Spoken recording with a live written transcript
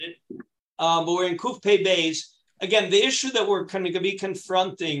but we're in Kuf Pei Beis. Again, the issue that we're going to be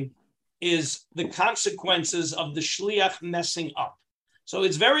confronting is the consequences of the shliach messing up. So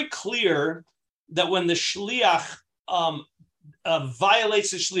it's very clear that when the shliach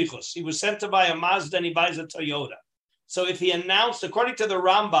violates the shlichus, he was sent to buy a Mazda and he buys a Toyota. So if he announced, according to the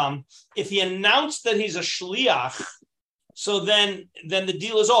Rambam, if he announced that he's a shliach, so then the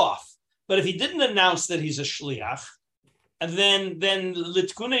deal is off. But if he didn't announce that he's a shliach, and then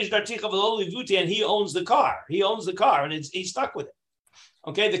litkunei darticha v'lo livuti, and he owns the car, and he's stuck with it.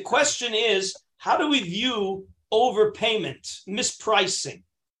 Okay, the question is, how do we view overpayment, mispricing?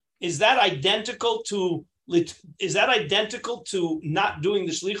 Is that identical to not doing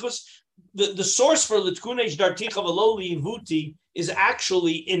the shlichus? The source for litkunei darticha v'lo livuti is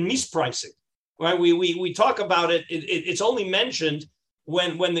actually in mispricing. Right? We talk about it. It's only mentioned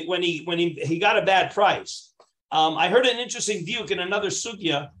when he got a bad price. I heard an interesting diuk in another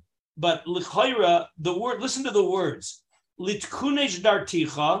sugya, but l'chayra, the word. Listen to the words: litkunej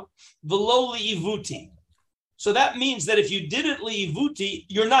darticha v'lo li'ivuti. So that means that if you did it li'ivuti,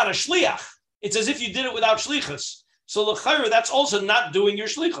 you're not a shliach. It's as if you did it without shlichus. So l'chayra, that's also not doing your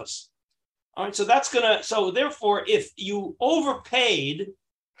shlichus. All right. So that's gonna. So therefore, if you overpaid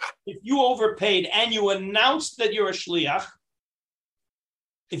and you announced that you're a shliach.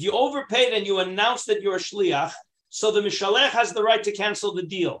 If you overpaid and you announced that you're a shliach, so the mishalech has the right to cancel the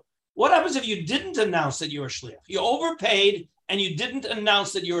deal. What happens if you didn't announce that you're a shliach? You overpaid and you didn't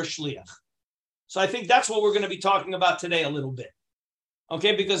announce that you're a shliach. So I think that's what we're going to be talking about today a little bit.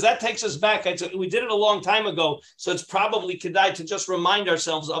 Okay, because that takes us back. We did it a long time ago, so it's probably kedai to just remind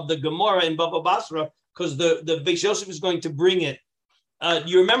ourselves of the Gemara in Baba Basra, because the Beis Yosef is going to bring it.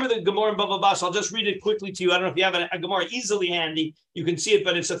 You remember the Gemara in Baba Basra? I'll just read it quickly to you. I don't know if you have a Gemara easily handy. You can see it,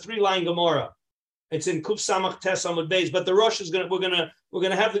 but it's a 3-line Gemara. It's in Kuf Samach Tes Amud Beis. But the Rosh is we're gonna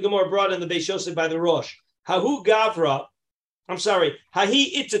have the Gemara brought in the Beis Yosef by the Rosh. Hahi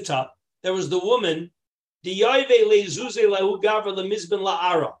Itata. There was the woman.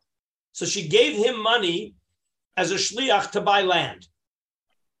 So she gave him money as a shliach to buy land.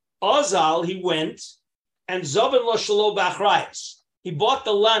 Ozal, he went, and Zovan lo shelo b'achrayas. He bought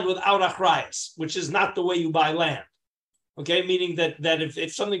the land without achrayas, which is not the way you buy land. Okay, meaning that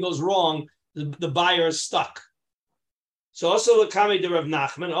if something goes wrong, the buyer is stuck. So also the Kami de Rav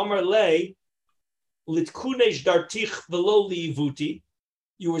Nachman, Omar Lei, litkunej dartich v'lo li'ivuti.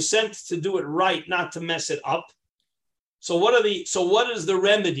 You were sent to do it right, not to mess it up. So what is the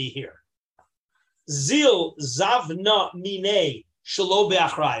remedy here? Zil zavna mine shelo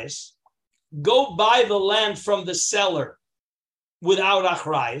be'achrayas. Go buy the land from the seller without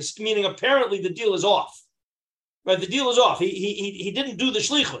achrayas, meaning apparently the deal is off. Right, the deal is off. He didn't do the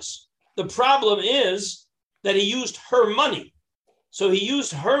shlichus. The problem is that he used her money. So he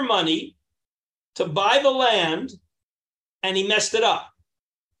used her money to buy the land, and he messed it up.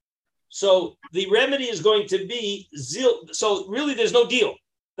 So the remedy is going to be zil. So really, there's no deal.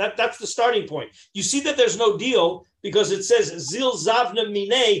 That's the starting point. You see that there's no deal because it says zil zavna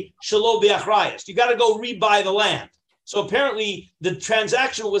mine shelo be'achrayas. You got to go rebuy the land. So apparently the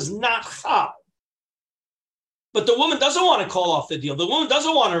transaction was not chal. But the woman doesn't want to call off the deal. The woman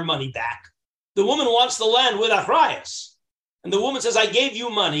doesn't want her money back. The woman wants the land with achrayas. And the woman says, I gave you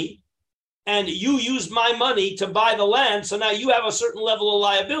money and you used my money to buy the land. So now you have a certain level of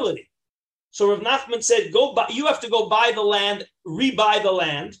liability. So Rav Nachman said, you have to go buy the land, rebuy the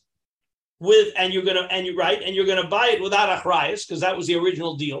land and you're gonna buy it without achrayas, because that was the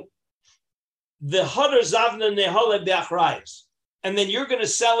original deal. The hadar zavna nehale be'achrayas. And then you're going to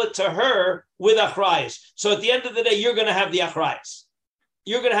sell it to her with achrayas. So at the end of the day, you're going to have the achrayas.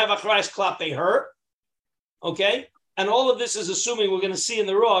 You're going to have achrayas klape her, okay? And all of this is assuming, we're going to see in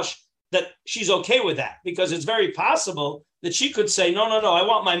the Rosh, that she's okay with that, because it's very possible that she could say, no, I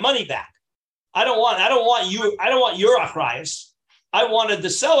want my money back. I don't want your achrayas. I wanted the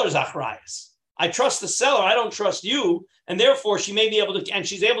seller's achrayas. I trust the seller. I don't trust you, and therefore she may be able to, and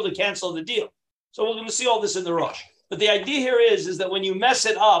she's able to cancel the deal. So we're going to see all this in the Rosh. But the idea here is that when you mess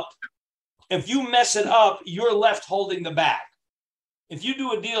it up, if you mess it up, you're left holding the bag. If you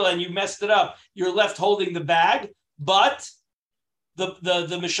do a deal and you messed it up, you're left holding the bag. But the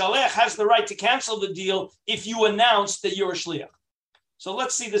mishalech has the right to cancel the deal if you announce that you're a shliach. So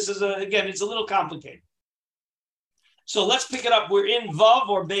let's see. This is it's a little complicated. So let's pick it up. We're in Vav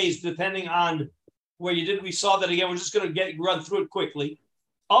or Beis, depending on where you did. We saw that again. We're just going to run through it quickly.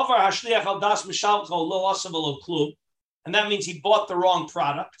 Avar hashliach al das mishalcho lo asav lo klub, and that means he bought the wrong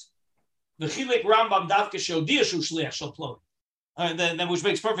product. The chilek Rambam davke shodia shu shliach shel ploni, then which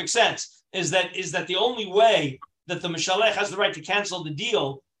makes perfect sense. Is that the only way that the mishalech has the right to cancel the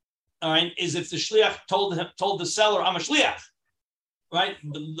deal all right, is if the shliach told the seller, I'm a shliach, right?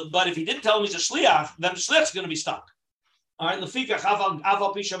 But if he didn't tell him he's a shliach, then the shliach's going to be stuck. All right, lefikach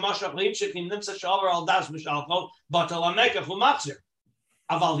aval pisha mashach leimshik im nimsa shavar al das mishalcho batal amekach u'machzir.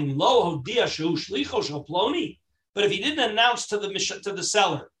 Aval im lo hodia shu shlicho shel ploni. But if he didn't announce to the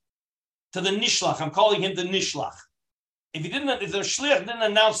seller, to the nishlach, I'm calling him the nishlach. If the shliach didn't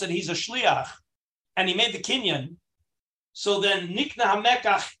announce that he's a shliach, and he made the kinyan, so then nikna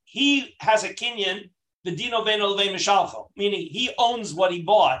hamekach, he has a kinyan, the dino beno levei mishalcho, meaning he owns what he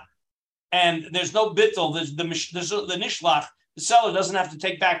bought, and there's no bittul. There's the nishlach, the seller doesn't have to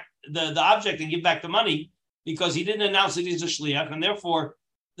take back the object and give back the money because he didn't announce that he's a shliach, and therefore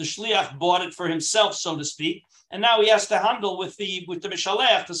the shliach bought it for himself, so to speak, and now he has to handle with the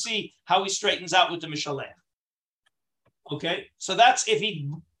mishalech to see how he straightens out with the mishalech. Okay, so that's if he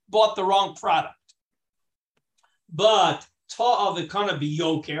bought the wrong product. But ta'av ekana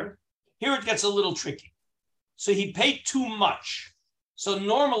biyoker, here it gets a little tricky. So he paid too much. So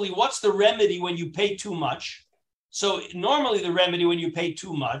normally, what's the remedy when you pay too much? So normally the remedy when you pay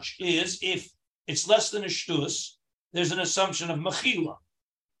too much is if it's less than a shtus, there's an assumption of mechila.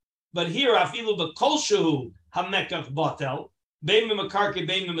 But here, afilu b'kol shehu hamekach batel, bein mimakarke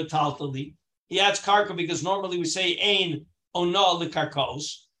bein mimataltali. He adds karka because normally we say ein ona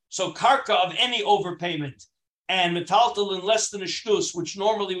likarkos. So karka of any overpayment and metaltal in less than a shtus, which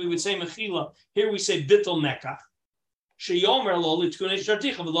normally we would say mechila. Here we say bittul mekach. Sheyomer lo litkune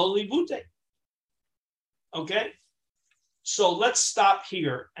sharticha v'lo libute. Okay, so let's stop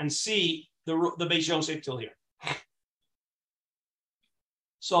here and see the Beis Yosef till here.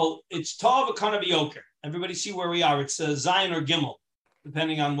 So it's Tav Ekana B'Yoker. Everybody see where we are. It's Zion or Gimel,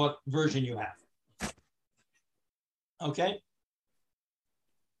 depending on what version you have. Okay.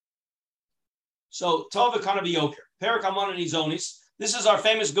 So Tav Ekana B'Yoker. Perak Almana Nizonis. This is our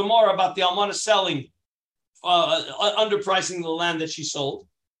famous Gemara about the Almana selling, underpricing the land that she sold.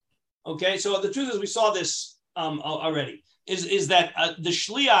 Okay. So the truth is, we saw this already. Is that the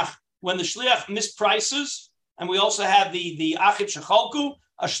shliach, when the shliach misprices, and we also have the achib shechalku,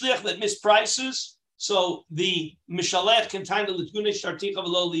 a shliach that misprices, so the mishalech can time the litkune sharticha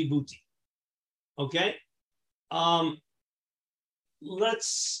v'lo libuti. Okay,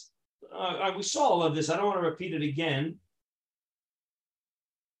 let's. We saw all of this. I don't want to repeat it again.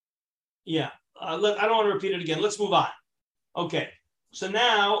 Yeah, I don't want to repeat it again. Let's move on. Okay, so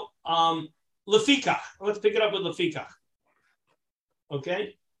now lefikach. Let's pick it up with lefikach.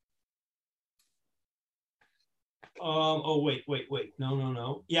 Okay. Wait.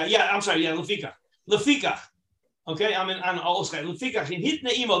 No. Yeah. I'm sorry. Yeah, lefikach. Okay, I'm on Olskei. Lefikach in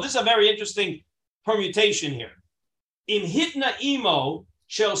hitna imo. This is a very interesting permutation here. In hitna imo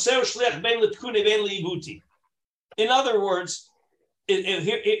shel ser shliach ben litkune ben liibuti. In other words,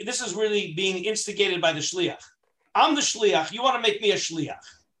 this is really being instigated by the shliach. I'm the shliach. You want to make me a shliach?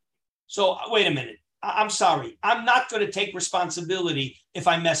 So wait a minute. I'm sorry. I'm not going to take responsibility if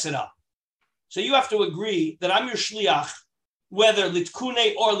I mess it up. So you have to agree that I'm your shliach, whether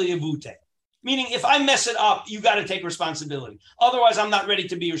litkune or liabute. Meaning, if I mess it up, you got to take responsibility. Otherwise, I'm not ready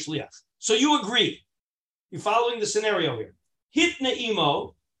to be your shliach. So you agree. You're following the scenario here. Hitna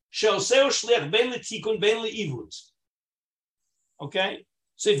imo shel seo shliach ben litikun ben liivut. Okay.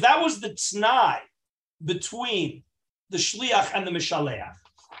 So if that was the t'nai between the shliach and the mishalech,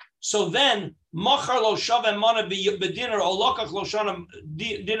 so then machar lo shavem mana bedinner or lokach lo shana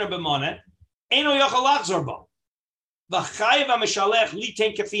dinner b'mana. In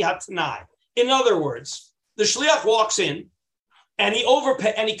other words, the shliach walks in and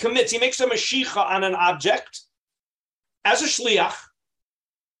he commits, he makes a mashicha on an object as a shliach,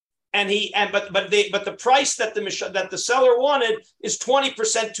 but the price that the seller wanted is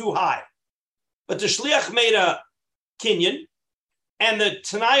 20% too high. But the shliach made a kinyan, and the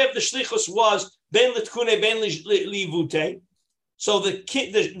tanai of the shlichus was ben litkune ben livute. So the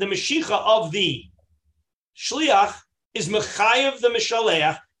Mashiach of the Shliach is Mechayev the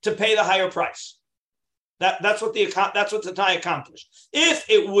Mishaleach to pay the higher price. That's what the Tanai accomplished. If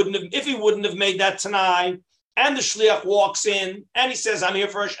he wouldn't have made that Tanai, and the Shliach walks in and he says, I'm here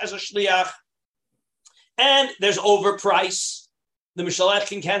as a Shliach, and there's overprice, the Mishaleach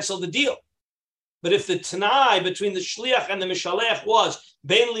can cancel the deal. But if the Tanai between the Shliach and the Mishaleach was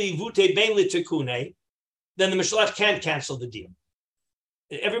Ben li vute, Ben li tekune, then the Mishaleach can't cancel the deal.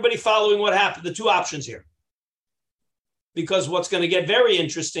 Everybody following what happened, the two options here. Because what's going to get very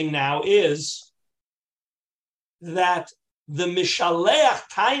interesting now is that the Mishaleach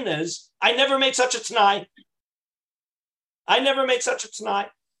tainas, I never made such a t'nai.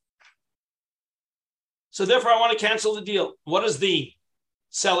 So therefore I want to cancel the deal. What does the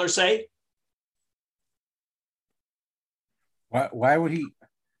seller say? Why would he?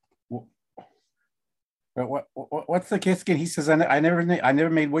 What's the case again? He says, I never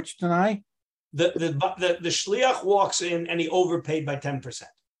made which Tanai? The shliach walks in and he overpaid by 10%.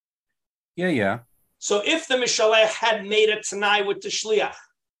 Yeah. So if the mishalech had made a Tanai with the shliach,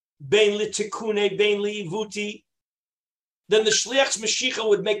 bein li tikune, bein li ivuti, then the shliach's mashicha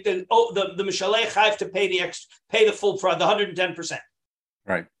would make the mishalech have to pay the full price, the 110%.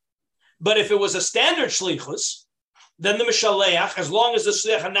 Right. But if it was a standard shlichus, then the mishalech, as long as the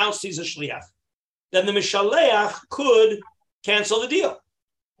shliach announced he's a shliach, then the mishalech could cancel the deal.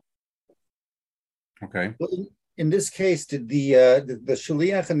 Okay. Well, in this case, did the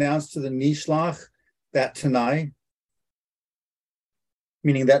shliach announce to the nishlach that Tanai?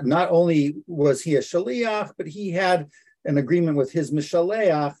 Meaning that not only was he a shliach, but he had an agreement with his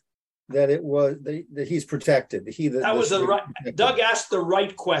mishaleach that it was that he's protected. Doug asked the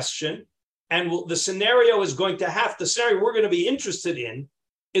right question, and the scenario is going to have the scenario we're going to be interested in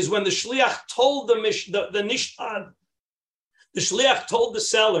is when the shliach told the shliach told the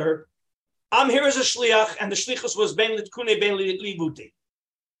seller, "I'm here as a shliach," and the shlichus was ben litkune ben livuti.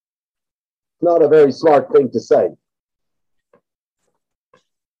 Not a very smart thing to say.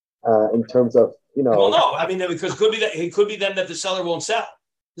 In terms of, Well, no, I mean, because it could be then that the seller won't sell.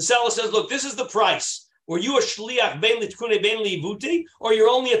 The seller says, "Look, this is the price. Were you a shliach ben litkune ben livuti, or you're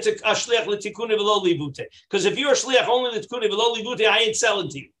only a shliach litikune v'lo livuti? Because if you're a shliach only litikune v'lo livuti, I ain't selling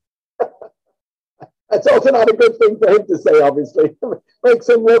to you." That's also not a good thing for him to say, obviously. Makes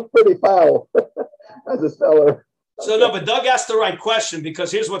him look pretty foul as a seller. So no, but Doug asked the right question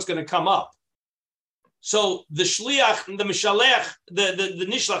because here's what's going to come up. So the shliach, the mishalech, the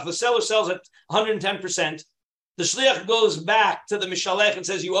nishlach, the seller sells at 110%. The shliach goes back to the mishalech and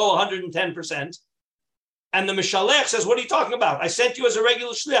says, "You owe 110%." And the mishalech says, "What are you talking about? I sent you as a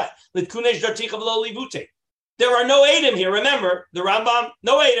regular shliach. There are no edim here. Remember, the Rambam,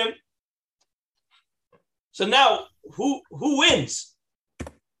 no edim. So now, who wins?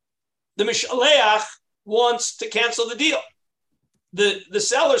 The mishalech wants to cancel the deal. The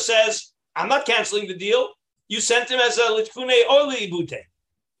seller says, "I'm not canceling the deal. You sent him as a litkune or liibute."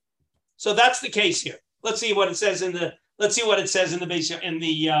 So that's the case here. Let's see what it says in the base in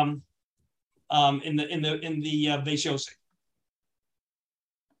the Beis Yosef.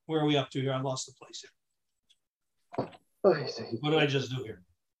 Where are we up to here? I lost the place here. What did I just do here?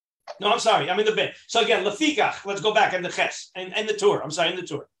 No, I'm sorry. I'm in the bit. So again, lefikach. Let's go back in the ches and the tour. I'm sorry, in the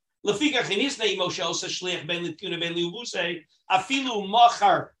tour. Lefikach inisnei Moshe osa shliach ben litkune ben liubuse afilu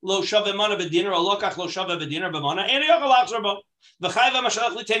machar lo shave mana bedinner or lokach lo shave bedinner b'mana and yochal achzor v'chayva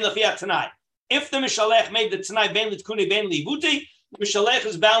mashalech litem lefiach tanai. If the mishalech made the tanai ben litkune ben libuti, the mishalech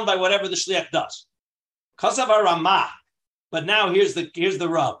is bound by whatever the shliach does. Kasav Ramah. But now here's the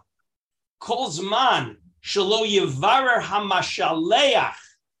rub. Kol zman shelo yivarer hamashaleach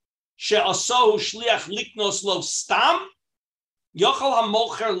she'asohu shliach liknos lo stam. Yochal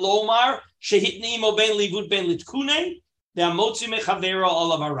hamocher lomar shehitni imo ben livut ben litkune the amotzi mechavera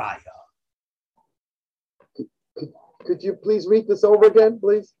olav araya. Could you please read this over again,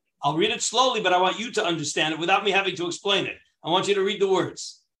 please? I'll read it slowly, but I want you to understand it without me having to explain it. I want you to read the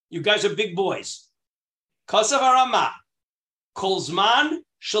words. You guys are big boys. Kasav Arama, Kol Zman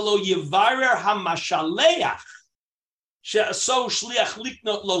shelo yivarer hamashaleach she'aso shliach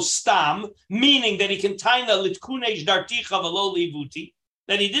liknot lo stam, meaning that he can taina litkunei darticha v'lo livuti,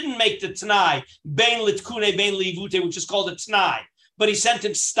 that he didn't make the t'nai bein litkune bein livuti, which is called a t'nai, but he sent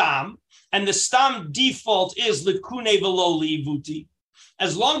him stam, and the stam default is litkune v'lo livuti.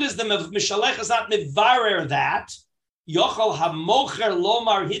 As long as the mishalech is not mivarer that, yochal hamocher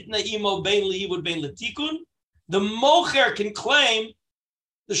lomar hitna imo bein liyivud bein litikun, the mocher can claim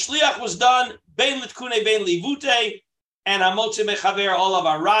the shliach was done bein litkune bein livute and amotze mechaver olav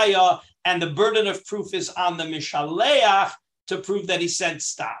araya, and the burden of proof is on the mishaleach to prove that he sent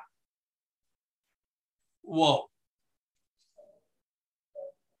stam. Whoa.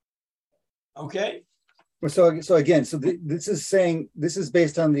 Okay. So again, this is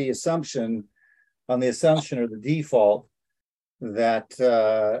based on the assumption or the default that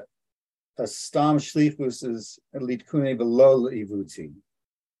a stam shlichus is litkune below ivuti.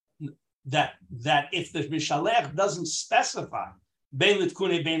 That if the mishalech doesn't specify bein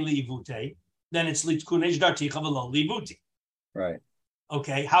litkune bein liivute, then it's litkune darticha below liivuti. Right.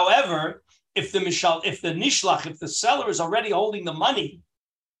 Okay. However, if the seller is already holding the money,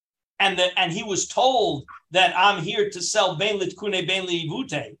 and he was told that I'm here to sell bein litkune bein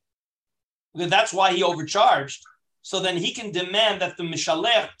liivute, that's why he overcharged. So then he can demand that the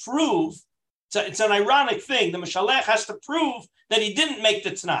mishalech prove It's an ironic thing. The Mishalech has to prove that he didn't make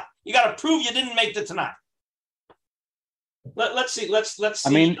the Tanai. You got to prove you didn't make the Tanai. Let's see. Let's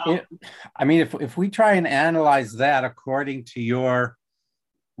see. If we try and analyze that according to your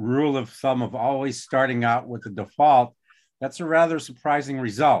rule of thumb of always starting out with the default, that's a rather surprising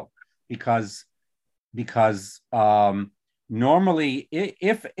result because normally,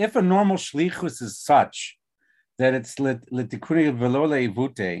 if a normal shlichus is such that it's litikuni velo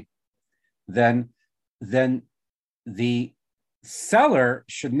leivute, then the seller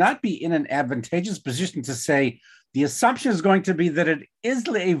should not be in an advantageous position to say the assumption is going to be that it is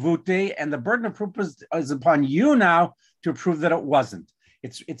leivute, and the burden of proof is upon you now to prove that it wasn't.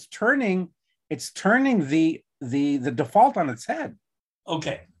 It's turning the default on its head.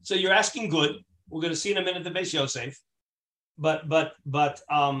 Okay, so you're asking good. We're going to see in a minute the Beis Yosef, but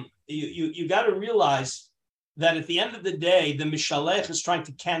you got to realize that at the end of the day, the Mishalech is trying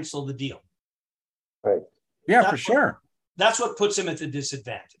to cancel the deal. Right. Yeah, for sure. That's what puts him at the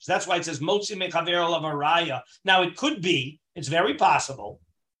disadvantage. That's why it says Motzi mechaver olav araya. Now it could be, it's very possible,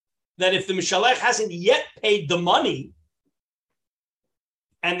 that if the Mishalech hasn't yet paid the money,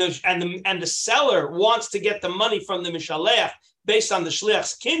 and the seller wants to get the money from the Mishalech based on the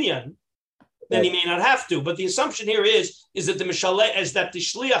Shliach's Kinyan, then he may not have to. But the assumption here is that the Mishalech is that the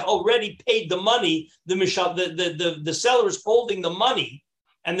Shliach already paid the money. The seller is holding the money,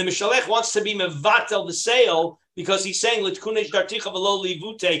 and the Mishalech wants to be mevatel the sale because he's saying l'tkunei darticha v'lo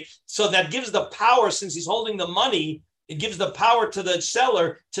livute. So that gives the power, since he's holding the money, it gives the power to the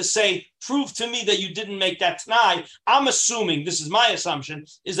seller to say, prove to me that you didn't make that t'nai. I'm assuming, this is my assumption,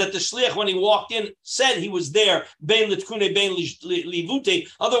 is that the shliach, when he walked in, said he was there, bein l'tkune, bein livute.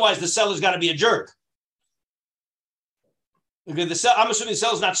 Otherwise, the seller's got to be a jerk. Okay, I'm assuming the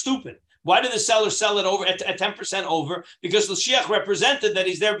seller's not stupid. Why did the seller sell it over at 10% over? Because the shliach represented that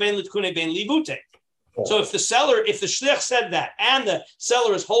he's there, bein l'tkune, bein livute. So if the shliach said that, and the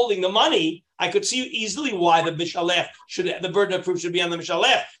seller is holding the money, I could see easily why the Mishalech the burden of proof should be on the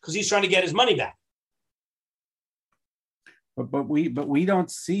Mishalech, because he's trying to get his money back. But we don't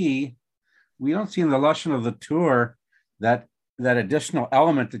see in the lashon of the tour that additional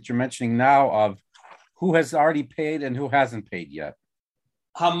element that you're mentioning now of who has already paid and who hasn't paid yet.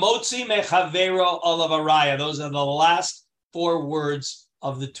 Hamotzi mechavero olav araya. Those are the last 4 words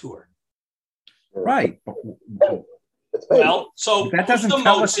of the tour. Right. Well, so that doesn't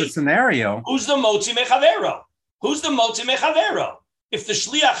tell us the scenario. Who's the motzi mechavero? Who's the motzi mechavero? If the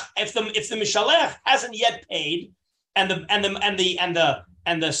shliach, if the mishalech hasn't yet paid, and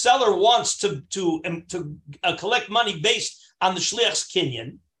the seller wants to collect money based on the shliach's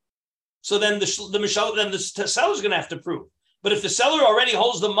kinyan, so then the seller's going to have to prove. But if the seller already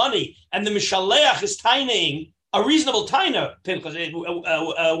holds the money and the mishalech is tinying a reasonable taina, Pinchas,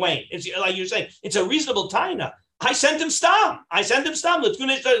 Wayne, it's like you're saying, it's a reasonable taina. I sent him stam. But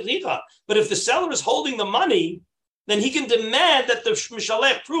if the seller is holding the money, then he can demand that the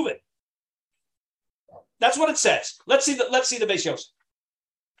mishalech prove it. That's what it says. Let's see the Beis Yosef.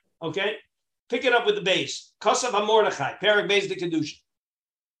 Okay, pick it up with the base. Kosav HaMordechai, Perek Beis de Kedusha.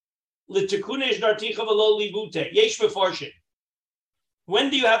 L'tikunesh darticha v'lo livute. Yesh meforshim. When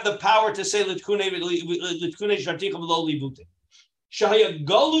do you have the power to say l'tkunesh darticha v'lo livute? Shahaya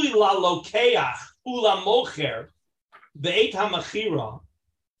golui la lokeach ula mocher be'et hamachira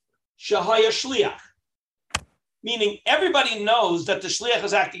shahaya shliach. Meaning everybody knows that the shliach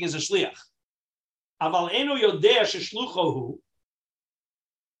is acting as a shliach. Aval eno yodea sheshluchohu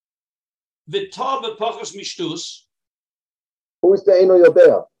v'tah b'pachos mishtus. Who's the eno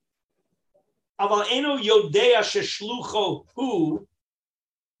yodea? Aval eno yodea sheshluchohu.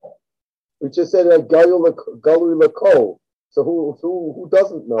 We just said that galu lako. So who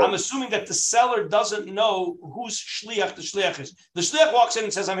doesn't know? I'm assuming that the seller doesn't know whose shliach the shliach is. The shliach walks in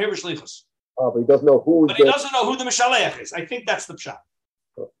and says, "I'm here with shlichus." But he doesn't know who. But he doesn't know who the mishalech is. I think that's the pshat.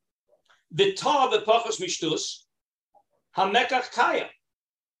 V'tah v'pachos mishtus hamekach kaya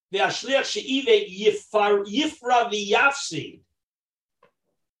v'ashliach she'ive yifra v'yafsi.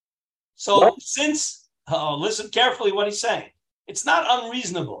 So listen carefully what he's saying. It's not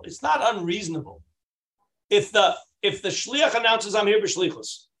unreasonable. It's not unreasonable. If the shliach announces, "I'm here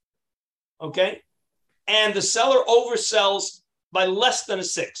b'shlichus," okay, and the seller oversells by less than a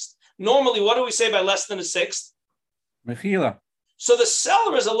sixth. Normally, what do we say by less than a sixth? Mechila. So the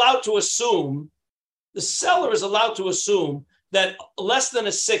seller is allowed to assume that less than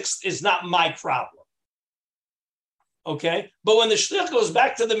a sixth is not my problem. Okay, but when the shliach goes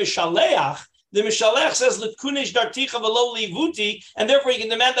back to the mishalech says l'tkunish darticha v'lo livuti, and therefore he can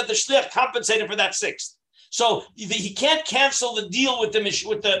demand that the shliach compensate him for that sixth. So he can't cancel the deal with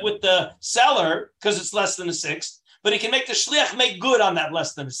the seller because it's less than a sixth, but he can make the shliach make good on that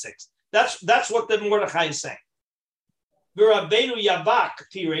less than a sixth. That's what the Mordechai is saying. V'Rabbeinu Yavak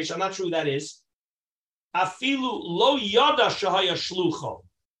Piresh, I'm not sure who that is. Afilu lo yada shahaya shlucho,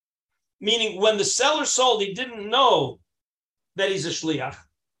 meaning when the seller sold, he didn't know that he's a shliach.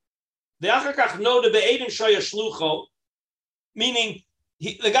 The achakach know the be'edin shahaya shlucho, meaning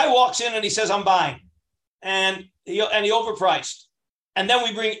the guy walks in and he says, "I'm buying," and he overpriced, and then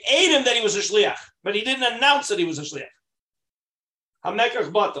we bring Adam that he was a shliach, but he didn't announce that he was a shliach.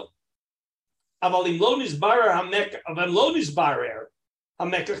 Hamekach batel. But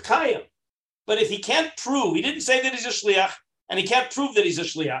if he can't prove, he didn't say that he's a shliach, and he can't prove that he's a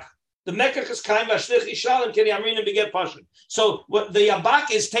shliach, the mekach is kaim v'ashlich ishalim keni amrina beget pashut. So what the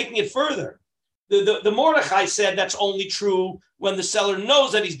Yabak is taking it further. The Mordechai said that's only true when the seller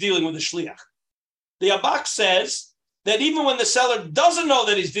knows that he's dealing with a shliach. The Yabak says that even when the seller doesn't know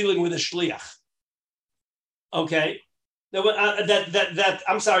that he's dealing with a shliach, okay. That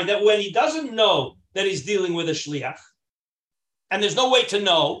when he doesn't know that he's dealing with a shliach, and there's no way to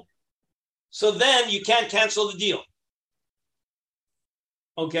know, so then you can't cancel the deal.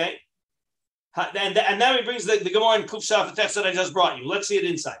 Okay, and now he brings the Gemara in Kufsaf, the text that I just brought you. Let's see it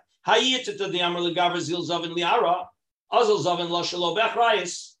inside. So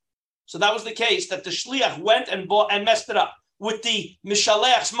that was the case that the shliach went and bought and messed it up with the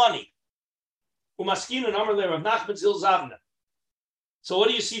mishaleach's money. So what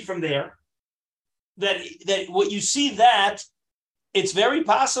do you see from there? That what you see that it's very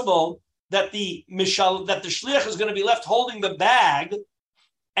possible that the shliach is going to be left holding the bag,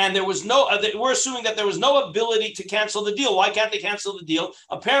 and there was no. We're assuming that there was no ability to cancel the deal. Why can't they cancel the deal?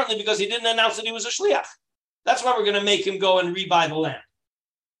 Apparently, because he didn't announce that he was a shliach. That's why we're going to make him go and rebuy the land,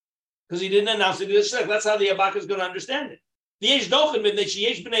 because he didn't announce that he was a shliach. That's how the Yabak is going to understand it. There are those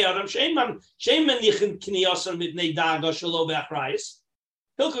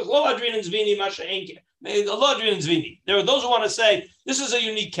who want to say this is a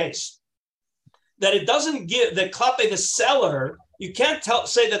unique case, that it doesn't give the klape the seller. You can't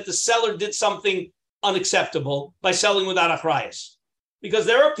say that the seller did something unacceptable by selling without achrayas, because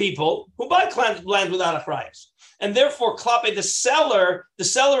there are people who buy land without achrayas, and therefore klape the seller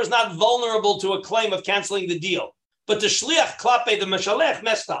is not vulnerable to a claim of canceling the deal. But the shliach klape the meshalech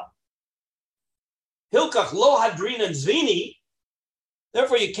messed up. Hilkach lo hadrin and zvini.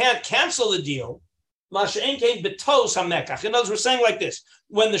 Therefore, you can't cancel the deal. Masha'en kein betos hamekach. In other words, we're saying like this: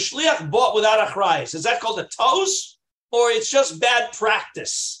 when the shliach bought without achrayas, is that called a tos, or it's just bad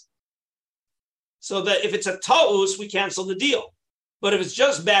practice? So that if it's a tos, we cancel the deal. But if it's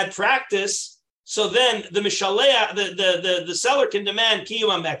just bad practice, so then the mishalech, the seller can demand kiyum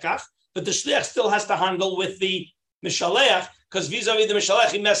hamekach, but the shliach still has to handle with the Mishaleach, because vis-a-vis the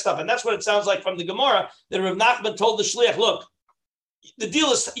Mishaleach, he messed up. And that's what it sounds like from the Gemara, that Rav Nachman told the Shliach, look, the deal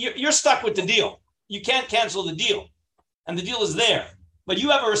is, you're stuck with the deal. You can't cancel the deal. And the deal is there. But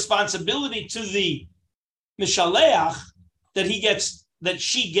you have a responsibility to the Mishaleach that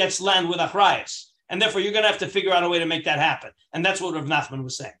she gets land with achrayas. And therefore, you're going to have to figure out a way to make that happen. And that's what Rav Nachman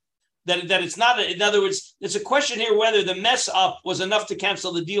was saying. That it's not, in other words, it's a question here whether the mess up was enough to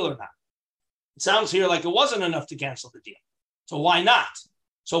cancel the deal or not. It sounds here like it wasn't enough to cancel the deal. So why not?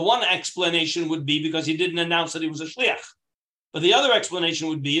 So one explanation would be because he didn't announce that he was a shliach. But the other explanation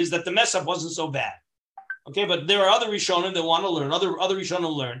would be is that the mess up wasn't so bad. Okay, but there are other Rishonim that want to learn, other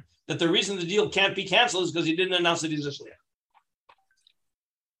Rishonim learn that the reason the deal can't be canceled is because he didn't announce that he's a shliach.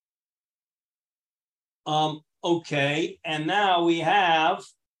 Okay, and now we have,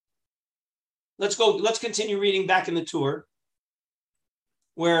 let's continue reading back in the tour,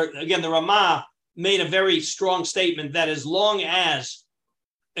 where, again, the Ramah made a very strong statement that as long as,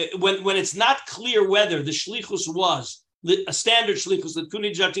 when it's not clear whether the shlichus was a standard shlichus,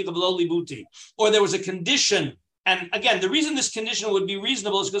 or there was a condition, and again, the reason this condition would be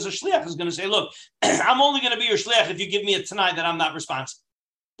reasonable is because a shliach is going to say, look, I'm only going to be your shliach if you give me a tanai that I'm not responsible.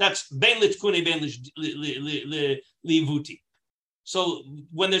 That's ben litkune, ben livuti. So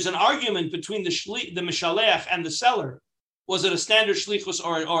when there's an argument between the mishalech and the seller, was it a standard shlichus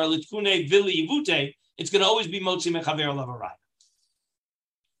or a litkune vili yivute? It's going to always be motzi mechaver lavarai.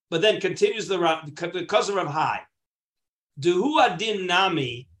 But then continues the cousin of Hai. Dehu adin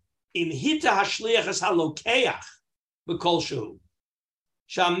nami im hita hashliach es halokeach b'kol shehu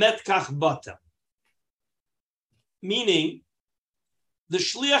shamet kach bata. Meaning, the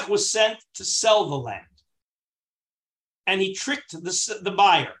shliach was sent to sell the land, and he tricked the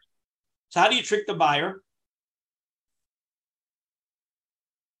buyer. So how do you trick the buyer?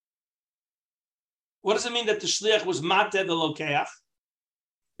 What does it mean that the shliach was mateh the lokeach?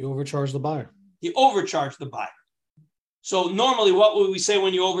 You overcharge the buyer. He overcharged the buyer. So normally, what would we say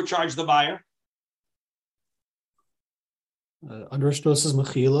when you overcharge the buyer? Under Shtus is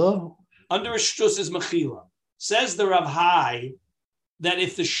mechila. Under Shtus is mechila. Says the Rav Hai that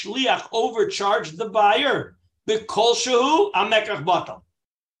if the shliach overcharged the buyer, b'kol shehu amekach batal.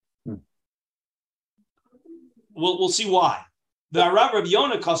 We'll see why. The Rav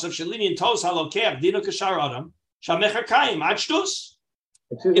Yonah Kosav Shalini and Tos Halokeach Dino Kashar Adam Shamecher Kaim Ad Shtus.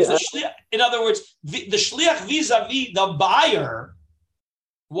 In other words, the shliach vis-a-vis the buyer.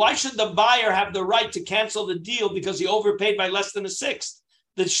 Why should the buyer have the right to cancel the deal because he overpaid by less than a sixth?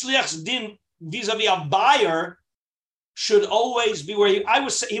 The shliach's din vis-a-vis a buyer should always be where he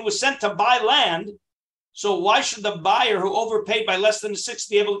was sent to buy land. So why should the buyer who overpaid by less than a sixth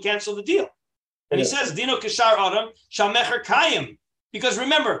be able to cancel the deal? And he says, Dino Kishar Adam, Shamecher Kayim. Because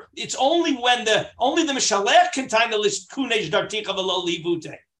remember, it's only when only the Mishalech can time the list Kunej Darticha Velo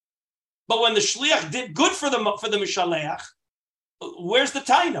Livute. But when the Shliach did good for the Mishalech, where's the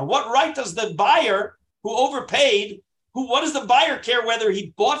taina? What right does the buyer who overpaid, what does the buyer care whether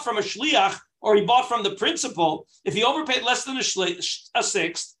he bought from a Shliach or he bought from the principal? If he overpaid less than a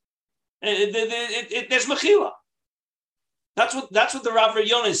sixth, there's mechila. That's what the Rav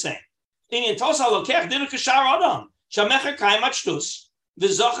Yonah is saying. In Tosa Lokech Dinu Kashar Adam Shamecher Kaim Achtus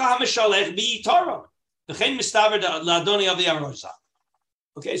V'Zocha HaMishalech BiYitaro V'Chein Mistaver LaAdoni Avi Arosa.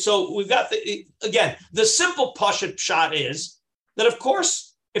 Okay, so we've got the simple pashut pshat is that of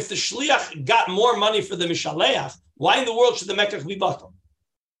course if the shliach got more money for the mishaleach, why in the world should the mekach be batal?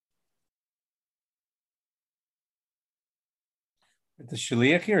 The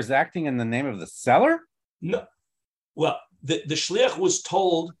shliach here is acting in the name of the seller? No. Well, the shliach was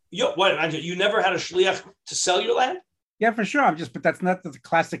told, you never had a shliach to sell your land? Yeah, for sure. But that's not the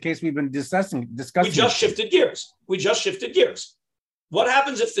classic case we've been discussing. We just shifted gears. What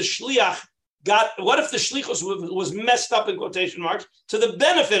happens if the shliach what if the shlichus was messed up in quotation marks to the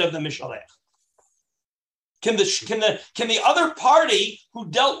benefit of the mishalech? Can the other party who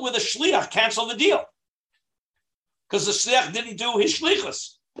dealt with a shliach cancel the deal? Because the shliach didn't do his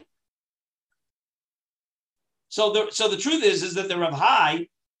shlichus. So the truth is that the Rav Hai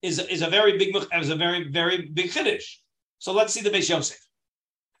is a very big chiddush. So let's see the Beis Yosef.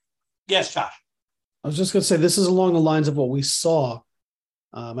 Yes, Josh. I was just going to say this is along the lines of what we saw.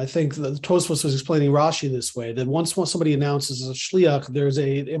 I think the Tosfos was explaining Rashi this way: that once somebody announces a shliach, there's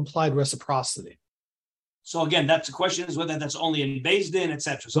a implied reciprocity. So again, that's the question is whether that's only in Beis Din,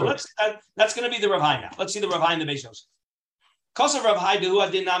 etc. So that's going to be the Rav Hai now. Let's see the Rav Hai in the Beis Yosef. Kosav Rav Hai dehu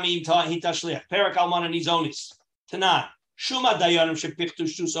adin nami hita shliach perak alman and izonis tanan shuma dayanim shepichtu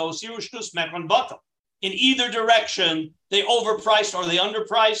shtus o siru shtus mekron batal. In either direction, they overpriced or they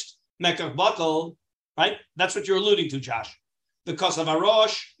underpriced mekach batal. Right? That's what you're alluding to, Josh. Because of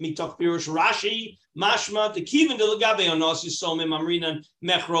Arosh, mitoch pirush Rashi, mashma, the kivin de legabe onos yisomim amrinan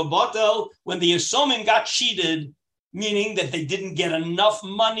mechro batal. When the yisomim got cheated, meaning that they didn't get enough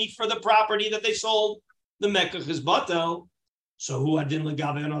money for the property that they sold, the mekach is batal. So who adin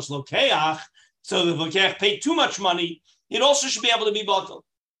legabe onos lokeach? So the lokeach paid too much money. It also should be able to be batal.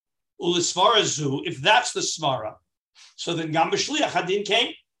 Ulisvara zu, if that's the svara, so then gam b'shliach hadin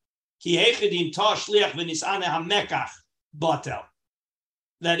came. Ki hechedin ta shliach v'nisane hamekach batel.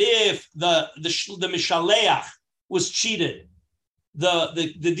 That if the mishaleach was cheated,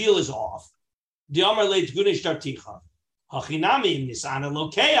 the deal is off. Diamar leit gunish darticha. Hachinami nisane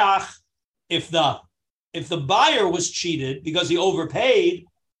lokeach. If the buyer was cheated because he overpaid,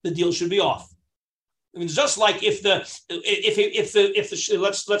 the deal should be off. I mean, it's just like if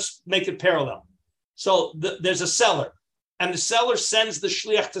let's make it parallel. So there's a seller, and the seller sends the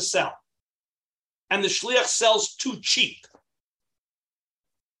shliach to sell, and the shliach sells too cheap.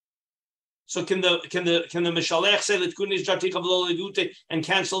 So can the mishalech say letkunish darticha v'lo legute and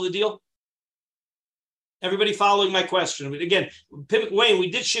cancel the deal? Everybody following my question? Again, Wayne, we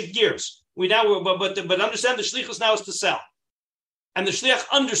did shift gears. We now but understand the shlichus now is to sell, and the shliach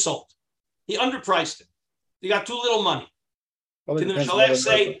undersold. He underpriced it. He got too little money. Well, can the Mishalech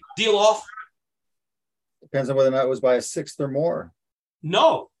say, deal off? Depends on whether or not it was by a sixth or more.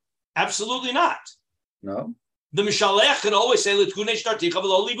 No, absolutely not. No? The Mishalech can always say, L'tkunesh darticha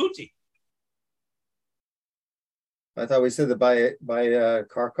v'lo libuti. I thought we said that by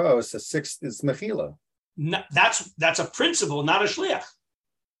Karkos, a sixth is Mechila. No, that's a principle, not a shliach.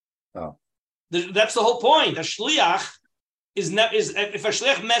 Oh. That's the whole point. A shliach is if a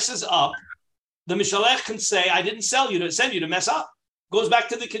shliach messes up, the mishalech can say, "I didn't send you to mess up." Goes back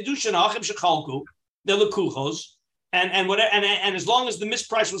to the kedushin ha'achim shechalku, the lekuchos. and whatever, and as long as the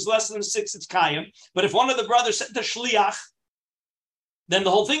misprice was less than 6, it's kayim. But if one of the brothers sent the shliach, then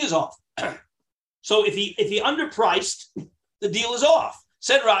the whole thing is off. So if he underpriced, the deal is off.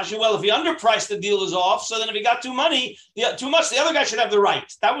 Said Rashi, well, if he underpriced, the deal is off. So then if he got too much, the other guy should have the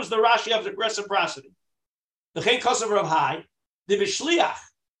right. That was the Rashi of the reciprocity. The Chen Kosover of High, the Bishliach.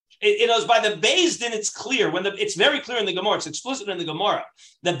 It was by the Beis Din, it's clear. It's very clear in the Gemara, it's explicit in the Gemara,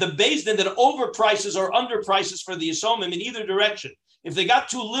 that the Beis Din that overprices or underprices for the Yisomim in either direction. If they got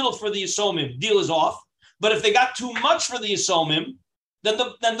too little for the Yisomim, deal is off. But if they got too much for the Yisomim, then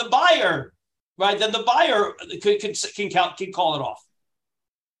the buyer, right? Then the buyer can call it off.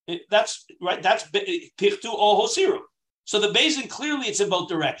 That's right. That's pichtu o hosiru. So the Beis Din clearly it's in both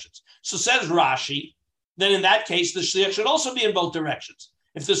directions. So says Rashi, then in that case the shliach should also be in both directions.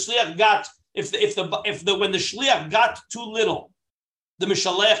 If the shliach got when the shliach got too little, the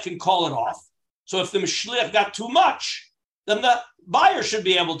mishalech can call it off. So if the shliach got too much, then the buyer should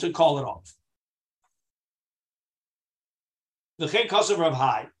be able to call it off. The Chen Kosover of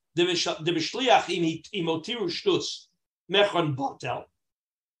High, the bishliach imotiru shtus mechon botel.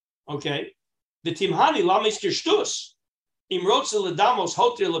 Okay, the timhani lamis kirshtus imrotze ledamos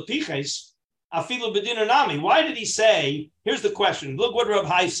hotir lepiches. Afilu b'din nami. Why did he say? Here's the question. Look what Rav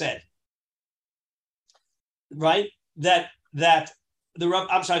Hai said. Right, that the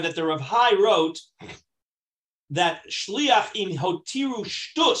Rav Hai wrote that shliach in hotiru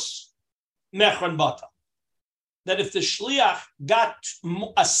shtus mechron bata. That if the shliach got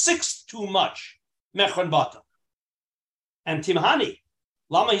a sixth too much mechron bata, and timhani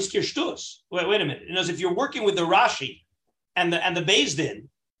lama hiskir shtus. Wait a minute. You know, if you're working with the Rashi and the Beis Din,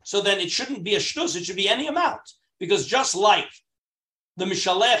 so then it shouldn't be a shtus, it should be any amount. Because just like the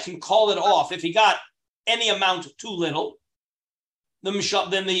mishalech can call it off if he got any amount too little, then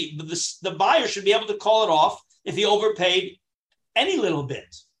the buyer should be able to call it off if he overpaid any little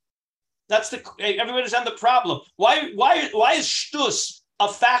bit. That's everybody understand the problem. Why is shtus a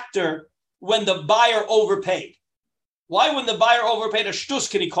factor when the buyer overpaid? Why when the buyer overpaid a shtus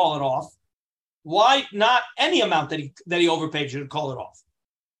can he call it off? Why not any amount that he overpaid should call it off?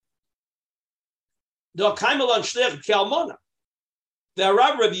 The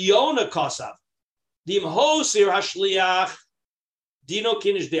Rab Rabbi Yonah Kosav, Dim Hosir Hashliach, Dino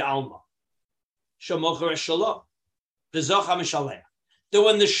Kinish de Alma, Shamocher Eshalom, the Zocha Mishaleh. That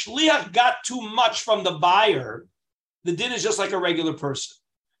when the Shliach got too much from the buyer, the din is just like a regular person.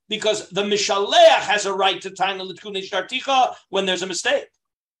 Because the Mishaleh has a right to Taina Litkunish Articha when there's a mistake.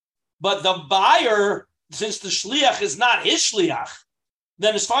 But the buyer, since the Shliach is not his Shliach,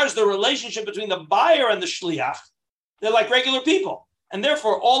 then as far as the relationship between the buyer and the shliach, they're like regular people. And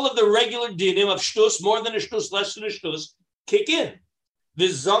therefore, all of the regular dinim of shtus, more than a shtus, less than a shtus, kick in.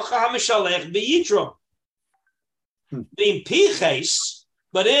 V'zocha ha'mishalech b'yitrom. V'impiches,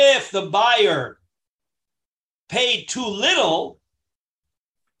 but if the buyer paid too little,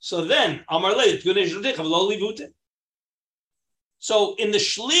 so then, Amar le, so in the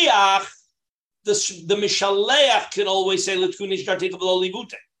shliach, the Mishaleach can always say Litkunish Dartika V'lo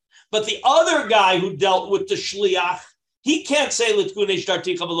Livute. But the other guy who dealt with the Shliach, he can't say Litkunish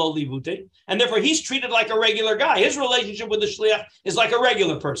Dartika V'lo Livute, and therefore he's treated like a regular guy. His relationship with the Shliach is like a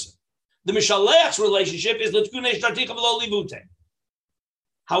regular person. The Mishaleach's relationship is Litkunish Dartika V'lo Livute.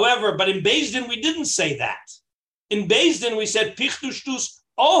 However, but in Beis Din we didn't say that. In Beis Din we said Pichtu Shtus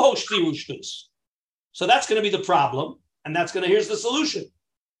Oho Shtiru Shtus. So that's going to be the problem, and here's the solution.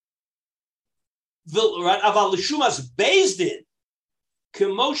 Aval l'shumas Beis Din,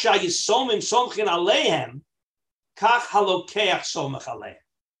 k'mosha yisomim somchin aleihem, kach halokeach somach aleihem.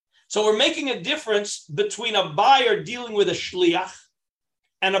 So we're making a difference between a buyer dealing with a shliach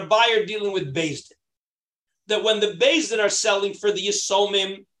and a buyer dealing with Beis Din. That when the Beis Din are selling for the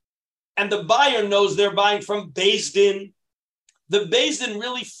yisomim, and the buyer knows they're buying from Beis Din, the Beis Din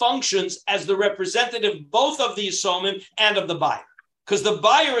really functions as the representative both of the yisomim and of the buyer. Because the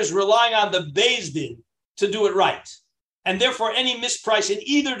buyer is relying on the Beis Din to do it right. And therefore, any misprice in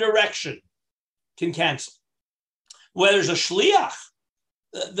either direction can cancel. Where there's a shliach,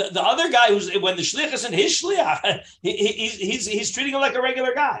 the other guy when the shliach isn't his shliach, he's treating him like a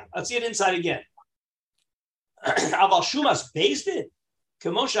regular guy. Let's see it inside again. Aval shumas Beis Din,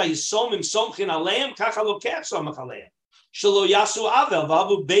 k'mosha yisomim somchin aleim, kach halokeach somach aleim. Shelo yasu avel,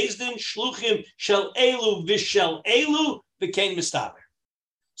 v'avu Beis Din shluchim shel elu v'shel elu became mistaber.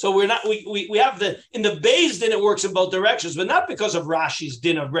 So we have in the Beis Din it works in both directions, but not because of Rashi's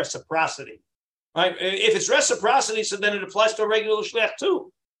din of reciprocity, right? If it's reciprocity, so then it applies to a regular shliach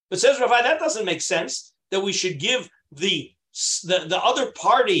too. But says Rav, that doesn't make sense. That we should give the other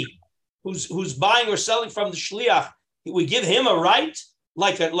party who's buying or selling from the shliach We give him a right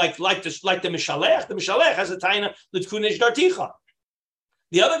like the Mishalech. The Mishalech has a taina l'tkunish darticha.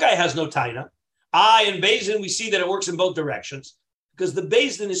 The other guy has no taina. In Beis Din, we see that it works in both directions because the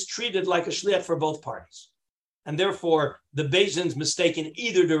Beis Din is treated like a shliach for both parties. And therefore, the Beis Din's mistake in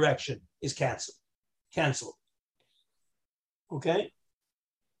either direction is canceled. Okay?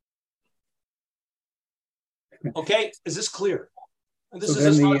 Okay, is this clear? And this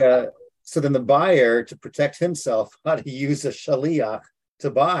so then the buyer, to protect himself, had to use a shaliach to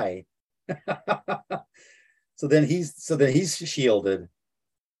buy. so then he's shielded.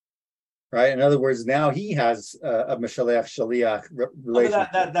 Right. In other words, now he has a Mishalech Shaliach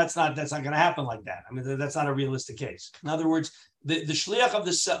relationship. That's not going to happen like that. I mean, that's not a realistic case. In other words, the shliach of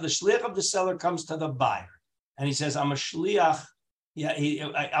the shliach of the seller comes to the buyer, and he says, "I'm a shliach. Yeah,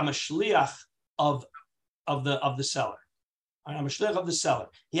 I'm a shliach of the seller. Right? I'm a shliach of the seller."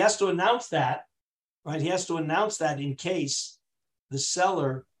 He has to announce that, right? He has to announce that in case the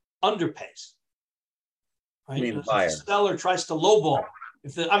seller underpays. Right? You mean the buyer? The seller tries to lowball.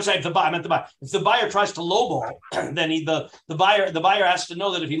 If the buyer tries to lowball, then the buyer has to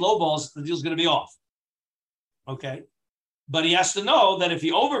know that if he lowballs, the deal's going to be off. Okay, but he has to know that if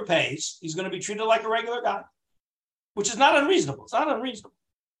he overpays, he's going to be treated like a regular guy, which is not unreasonable. It's not unreasonable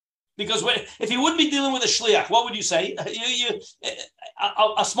because if he wouldn't be dealing with a shliach, what would you say?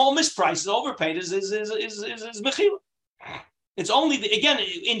 A small misprice is overpaid is mechila. It's only, again,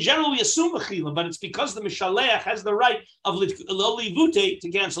 in general, we assume mechila, but it's because the Mishalech has the right of lolivute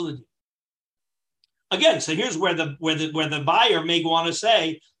to cancel the deal. Again, so here's where the buyer may want to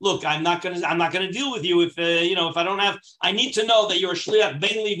say, look, I'm not gonna deal with you if I don't have. I need to know that you're a shliach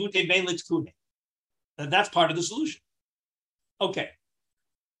bein livute bein litkune. That's part of the solution. Okay.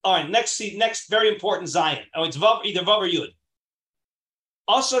 All right. Next very important Zion. Oh, it's vav, either vav or yud.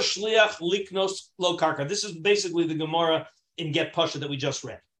 Also shliach liknos lo karka. This is basically the Gemara in Get Pasha that we just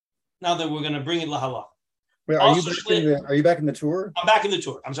read. Now that we're going to bring it lahalach. Wait, are you back in the tour? I'm back in the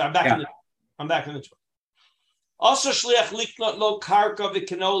tour. I'm sorry. I'm back in the tour. Also shliach liknot lo karka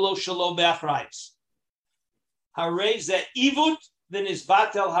v'kenolo shelo be'achrayis. Harei ze ivut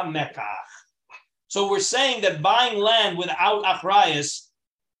v'nizvatel hamekach. So we're saying that buying land without achrayis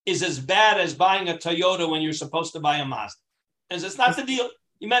is as bad as buying a Toyota when you're supposed to buy a Mazda. Because it's not the deal.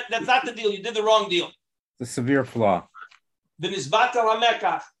 That's not the deal. You did the wrong deal. The severe flaw. The Nizbatel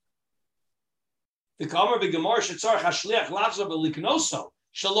HaMekach. The Kamer b'Gemor shetzarech hashliach lachzor b'liknoso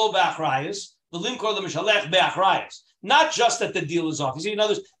shalo be'achrayis v'limkor l'mishalech be'achrayis. Not just that the deal is off. You see, in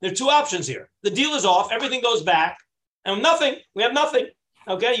others, there are two options here. The deal is off. Everything goes back, and nothing. We have nothing.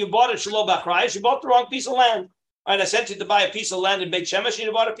 Okay, you bought it shalo be'achrayis. You bought the wrong piece of land. All right, I sent you to buy a piece of land in Beit Shemesh.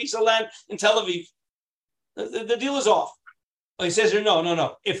 You bought a piece of land in Tel Aviv. The deal is off. He says,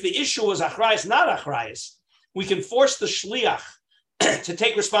 no. If the issue was achrayis, not achrayis, we can force the shliach to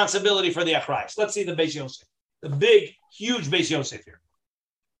take responsibility for the achrayis. Let's see the Beis Yosef, the big, huge Beis Yosef here.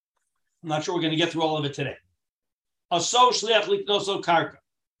 I'm not sure we're going to get through all of it today. Aso shliach liknoso karka.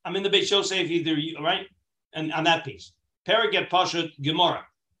 I'm in the Beis Yosef either, right? And on that piece. Paraget Pasha Gemara.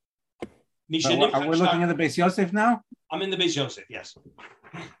 Are we looking at the Beis Yosef now? I'm in the Beis Yosef, yes.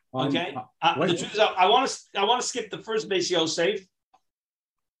 Okay. The truth is, I want to skip the first Beis Yosef.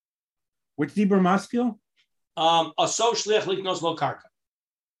 Which Dibur Maskil? Aso shliach liknos lo karka.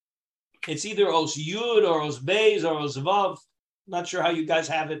 It's either Os Yud or Os Beis or Os Vav. Not sure how you guys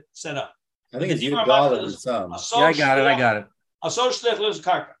have it set up. I think it's Yud Dalet and some. Yeah, I got it. Aso shliach liknos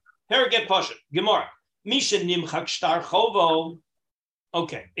karka. Paraget Pasha Gemara. Misha nimchak shtar chovo.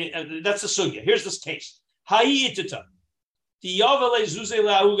 Okay, that's the sugya. Here's this case. Hayi itita. Tiyavale zuze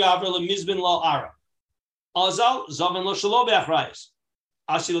la'uga avra le'mizbin la'ara. Azal zaven lo shelo be'achrayis.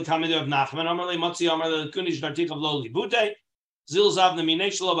 Asi l'kamid of Nachman amar le'matzi amar le'kunish nartik of lo libute. Zil zav ne'minei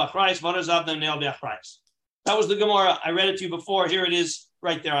shelo be'achrayis. Vara zav ne'minei be'achrayis. That was the Gemara. I read it to you before. Here it is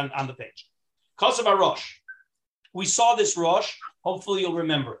right there on the page. Kosav HaRosh. We saw this Rosh. Hopefully you'll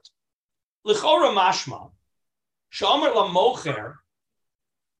remember it. L'chora mashma. Sha'amar la'mocher.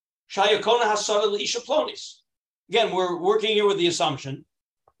 Shayakona hasara le'isha plonis. Again, we're working here with the assumption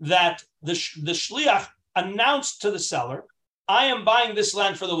that the shliach announced to the seller, I am buying this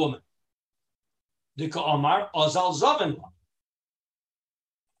land for the woman. Dika Omar, Ozal Zaven.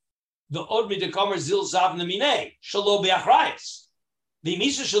 The Odmi de Komer Zil Zavna Mine, Shalo Be'achrayis. The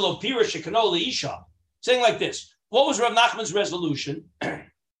Misa Shalo Pira Shekano Le'isha. Saying like this, what was Rav Nachman's resolution?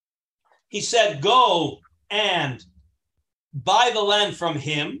 He said, go and buy the land from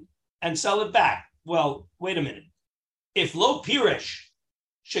him and sell it back. Well, wait a minute. If lo pirish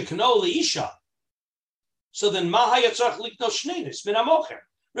shekno leisha, so then mahayatzach likno shnenis min amocher.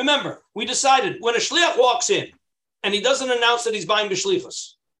 Remember, we decided when a shliach walks in and he doesn't announce that he's buying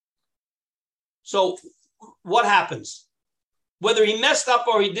b'shlichus. So what happens? Whether he messed up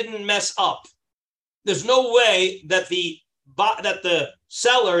or he didn't mess up, there's no way that the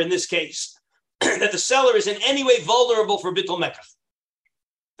seller, in this case, that the seller is in any way vulnerable for bittul mekach.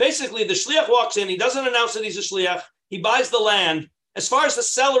 Basically, the shliach walks in, he doesn't announce that he's a shliach, he buys the land. As far as the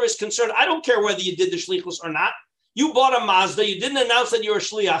seller is concerned, I don't care whether you did the shlichus or not. You bought a Mazda, you didn't announce that you're a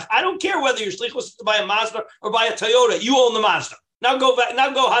shliach. I don't care whether your shlichus was to buy a Mazda or buy a Toyota. You own the Mazda. Now go back.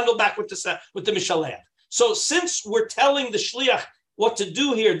 Now go handle back with the mishaleh. So since we're telling the shliach what to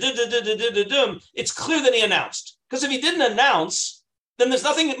do here, it's clear that he announced. Because if he didn't announce, then there's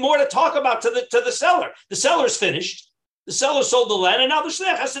nothing more to talk about to the seller. The seller's finished. The seller sold the land, and now the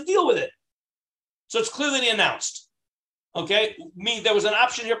shliach has to deal with it. So it's clear that he announced. Okay, there was an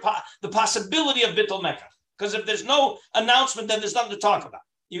option here, the possibility of bittul mekach. Because if there's no announcement, then there's nothing to talk about.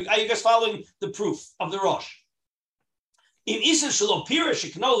 Are you guys following the proof of the Rosh? In Isa shelo pira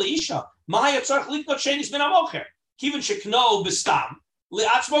shekno leisha, ma yatzarch liknot shenis min hamocher. Kivin shekno bestam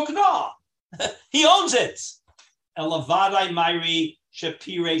leatzmo kno. He owns it. Elavadai Mairi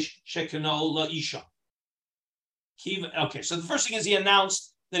Shapiresh Shekano Laisha. Okay, so the first thing is he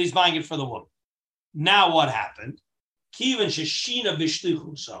announced that he's buying it for the woman. Now what happened? Kivan Sheshina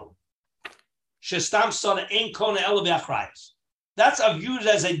Bishlichuso. Shestam Sana Ein Kona Elabeachrayas. That's viewed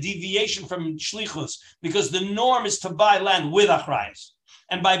as a deviation from Shlichus because the norm is to buy land with achrayas.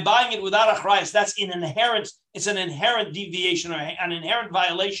 And by buying it without achrayas, that's an inherent deviation or an inherent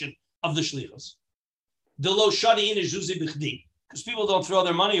violation of the Shlichus. Because people don't throw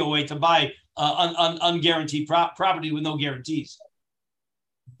their money away to buy unguaranteed property with no guarantees.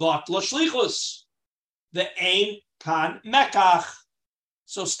 But l'shlichus, the ein kan mekach.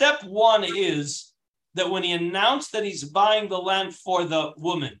 So step one is that when he announced that he's buying the land for the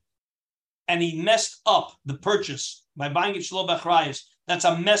woman, and he messed up the purchase by buying it shelo b'achrayas, that's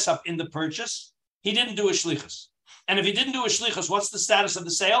a mess up in the purchase. He didn't do a shlichus. And if he didn't do a shlichus, what's the status of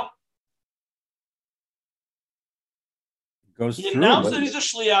the sale? He announced that he's a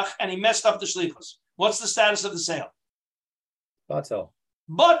shliach and he messed up the shlichus. What's the status of the sale? Batel.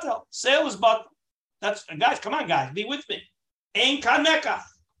 Batel. Sale is batel. That's guys. Come on, guys. Be with me. Ein kan mekach.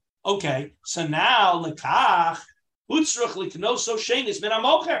 Okay. So now lekach utzruch liknoso shenis min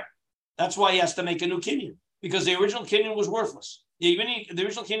hamocher. That's why he has to make a new kinyan because the original kinyan was worthless. The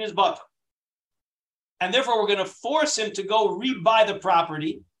original kinyan is batel, and therefore we're going to force him to go rebuy the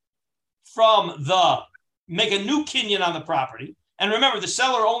property from make a new kinyan on the property. And remember, the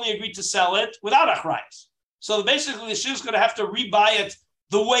seller only agreed to sell it without achrayas. So basically, the shliach is going to have to rebuy it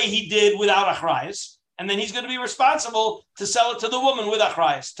the way he did without achrayas. And then he's going to be responsible to sell it to the woman with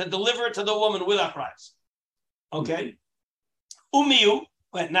achrayas, to deliver it to the woman with achrayas. Okay? Umiyu.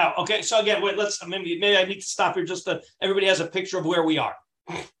 Wait, now, okay, so again, maybe I need to stop here just so everybody has a picture of where we are.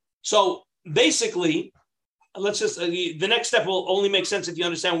 So basically, let's just, the next step will only make sense if you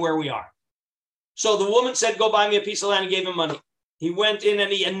understand where we are. So the woman said, go buy me a piece of land and gave him money. He went in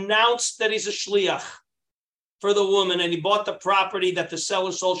and he announced that he's a shliach for the woman and he bought the property that the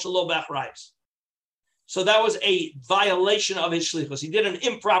seller sold shelo b'achrayas. So that was a violation of his shlichus. He did an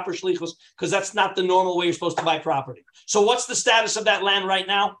improper shlichus because that's not the normal way you're supposed to buy property. So what's the status of that land right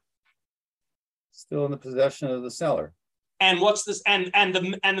now? Still in the possession of the seller. And what's this? And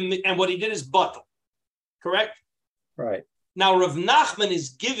what he did is batel, correct? Right. Now, Rav Nachman is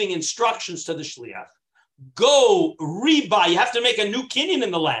giving instructions to the shliach. Go rebuy. You have to make a new kinyan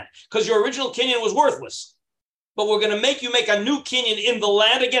in the land because your original kinyan was worthless. But we're going to make you make a new kinyan in the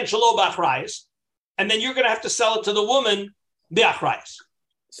land, again, shelo b'achrayas, and then you're going to have to sell it to the woman b'achrayas.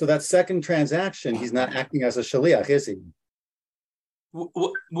 So that second transaction, he's not acting as a shaliach, is he?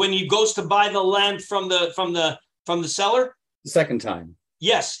 When he goes to buy the land from the seller? The second time.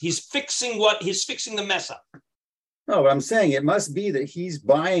 Yes, he's fixing the mess up. No, but I'm saying it must be that he's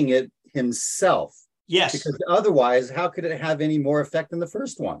buying it himself. Yes. Because otherwise, how could it have any more effect than the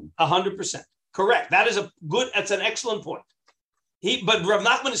first one? 100%. Correct. That's an excellent point. But Rav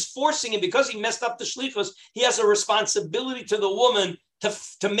Nachman is forcing him because he messed up the shlichus. He has a responsibility to the woman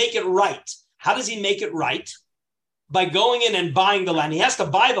to make it right. How does he make it right? By going in and buying the land. He has to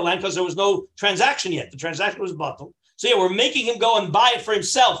buy the land because there was no transaction yet. The transaction was batel. So yeah, we're making him go and buy it for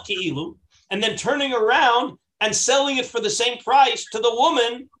himself, ki'ilu, and then turning around and selling it for the same price to the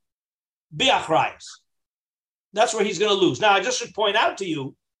woman, bi'achrayas. That's where he's going to lose. Now, I just should point out to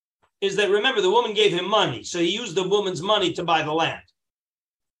you is that, remember, the woman gave him money, so he used the woman's money to buy the land.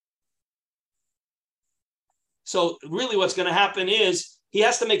 So really what's going to happen is he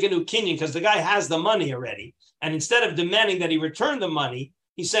has to make a new kinyan because the guy has the money already. And instead of demanding that he return the money,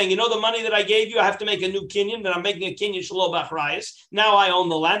 He's saying, you know, the money that I gave you, I have to make a new kinyan, then I'm making a kinyan shelo b'achrayis. Now I own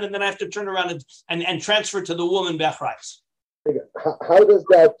the land, and then I have to turn around and transfer to the woman b'achrayis. How does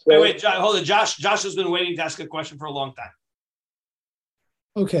that? Wait, hold on. Josh has been waiting to ask a question for a long time.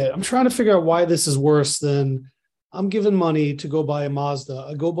 Okay, I'm trying to figure out why this is worse than I'm given money to go buy a Mazda.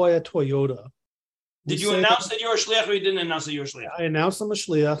 I go buy a Toyota. Did you announce that you're a shliach, or you didn't announce that you're a shliach? I announced I'm a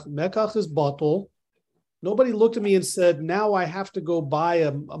shliach. Mekach is bottle. Nobody looked at me and said, "Now I have to go buy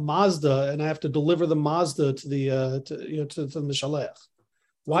a Mazda and I have to deliver the Mazda to the mishalech."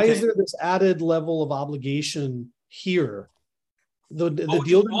 Why is there this added level of obligation here? The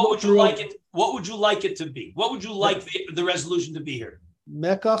deal. What would you like it? What would you like it to be? What would you like the resolution to be here?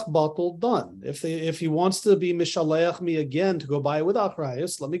 Mekach bottle done. If he wants to be mishalech me again to go buy it with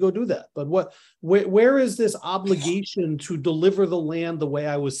achrayus, let me go do that. But where is this obligation to deliver the land the way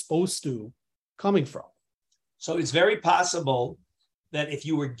I was supposed to coming from? So it's very possible that if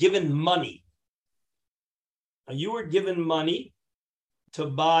you were given money, to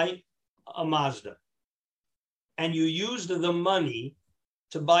buy a Mazda, and you used the money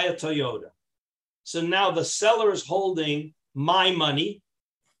to buy a Toyota. So now the seller is holding my money,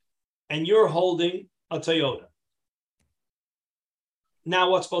 and you're holding a Toyota.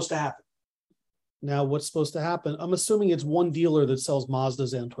 Now what's supposed to happen? I'm assuming it's one dealer that sells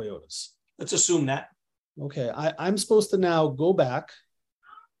Mazdas and Toyotas. Let's assume that. Okay, I'm supposed to now go back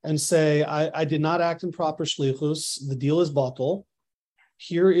and say, I did not act in proper shlichus. The deal is bottle.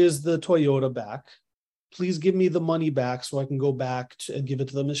 Here is the Toyota back. Please give me the money back so I can go back and give it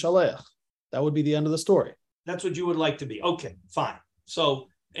to the mishalech. That would be the end of the story. That's what you would like to be. Okay, fine. So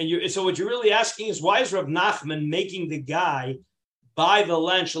what you're really asking is, why is Rav Nachman making the guy buy the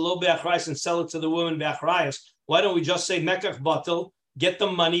land shelo be'achrayis and sell it to the woman be'achrayis? Why don't we just say mekach batel, get the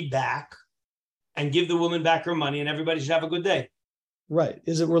money back, and give the woman back her money, and everybody should have a good day? Right.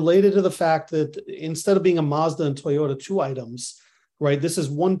 Is it related to the fact that instead of being a Mazda and Toyota, two items, right, this is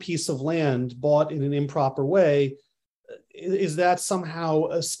one piece of land bought in an improper way? Is that somehow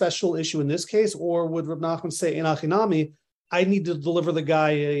a special issue in this case? Or would Reb Nachman say, in Achinami, I need to deliver the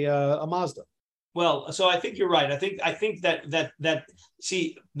guy a Mazda? Well, so I think you're right. I think that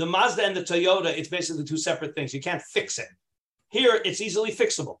see, the Mazda and the Toyota, it's basically two separate things. You can't fix it. Here, it's easily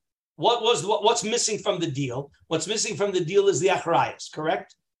fixable. What's missing from the deal? What's missing from the deal is the achrayas,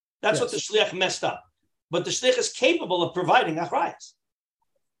 correct? That's what the shliach messed up. But the shliach is capable of providing achrayas.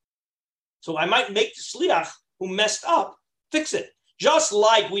 So I might make the shliach who messed up fix it. Just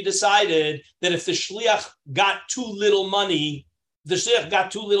like we decided that if the shliach got too little money,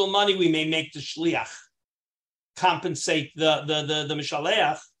 we may make the shliach compensate the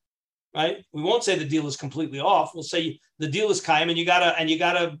mishaleach. Right? We won't say the deal is completely off. We'll say the deal is kaim, and you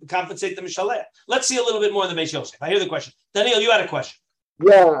gotta compensate the mishaleh. Let's see a little bit more in the Beis Yosef. I hear the question. Daniel, you had a question.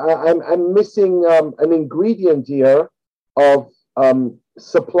 Yeah, I'm missing an ingredient here of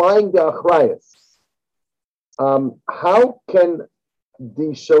supplying the achrayas. How can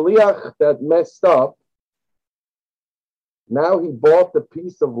the shaliach that messed up, now he bought the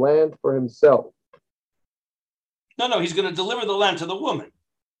piece of land for himself? No, he's going to deliver the land to the woman.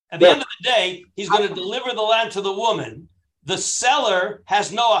 At the end of the day, he's going to deliver the land to the woman. The seller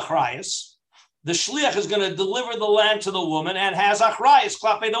has no achrayas. The shliach is going to deliver the land to the woman and has achrayas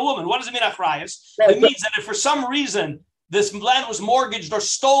klape the woman. What does it mean, achrayas? It means that if for some reason this land was mortgaged or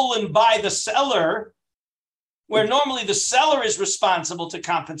stolen by the seller, where normally the seller is responsible to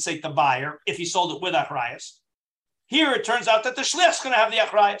compensate the buyer if he sold it with achrayas, here it turns out that the shliach is going to have the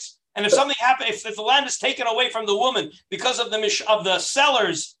achrayas. And if something happens, if the land is taken away from the woman because of the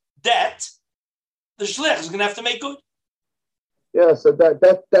seller's debt, the shliach is going to have to make good. Yeah, so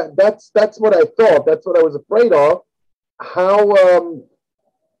that's what I thought. That's what I was afraid of. How?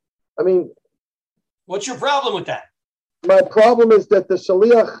 What's your problem with that? My problem is that the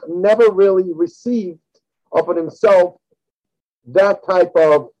shaliach never really received upon himself that type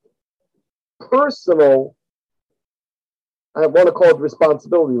of personal, I want to call it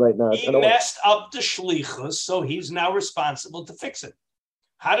responsibility right now. He messed up the shlichus, so he's now responsible to fix it.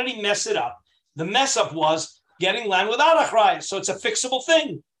 How did he mess it up? The mess up was getting land without achrayas, so it's a fixable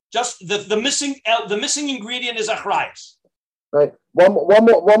thing. Just the missing ingredient is achrayas. Right. One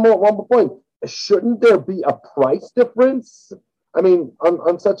more point. Shouldn't there be a price difference? I mean,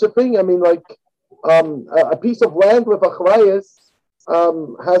 on such a thing. I mean, like a piece of land with achrayas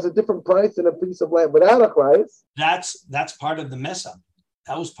has a different price than a piece of land without achrayas. That's part of the mess up.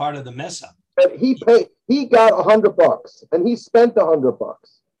 That was part of the mess up. And he got $100 and he spent $100,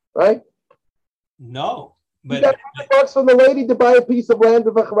 right? No, but he got $100 from the lady to buy a piece of land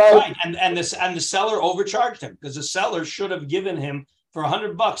with achrayas. Right, and the seller overcharged him because the seller should have given him For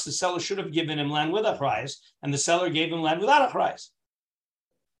 $100, the seller should have given him land with achrayas, and the seller gave him land without achrayas.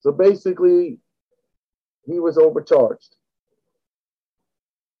 So basically, he was overcharged.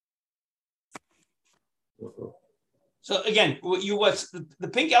 So again, what's the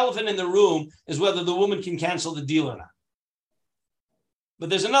pink elephant in the room is whether the woman can cancel the deal or not. But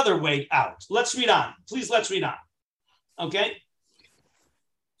there's another way out. Let's read on. Please, let's read on. Okay.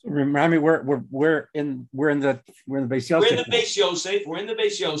 Remind me, we're in the Beis Yosef. We're in the Beis Yosef. We're in the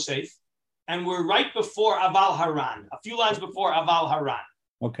Beis Yosef, and we're right before Aval Haran. A few lines before Aval Haran.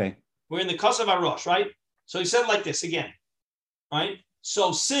 Okay. We're in the Kosav Arosh, right? So he said like this again, right?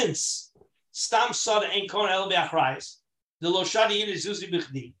 So since Stam Sada Ein Kon El Be'achrayis, the Lo Shadi Yin Zuzi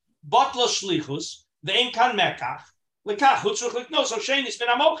B'chdi, Bot Lo Shlichus, the Ein Kan Mekach, Lekach Hutzruch Lekno, so Shein is Ben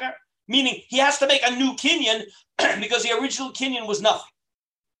Amocher, meaning he has to make a new kinyan because the original kinyan was nothing.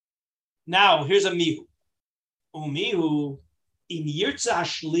 Now here's a mihu. Umihu im yirtza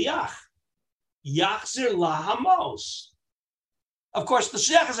hashliach yachzir lahamos. Of course, the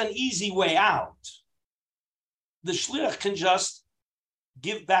shliach is an easy way out. The shliach can just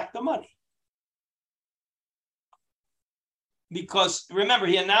give back the money. Because remember,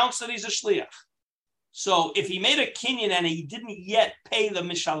 he announced that he's a shliach. So if he made a kinyan and he didn't yet pay the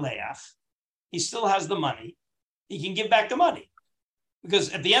mishaleach, he still has the money. He can give back the money.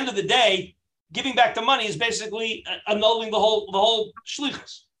 Because at the end of the day, giving back the money is basically annulling the whole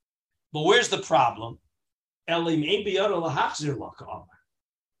shlichus. But where's the problem? But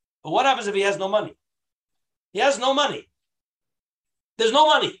what happens if he has no money? He has no money. There's no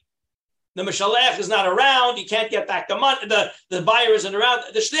money. The mishalech is not around. You can't get back the money. The buyer isn't around.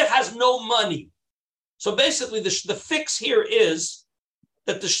 The shliach has no money. So basically, the fix here is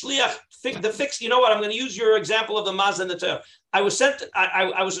that the shliach, the fix. You know what? I'm going to use your example of the Mazda and the Toyota. I was a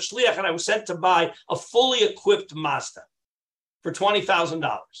shliach and I was sent to buy a fully equipped Mazda for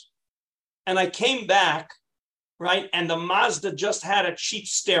 $20,000, and I came back, right, and the Mazda just had a cheap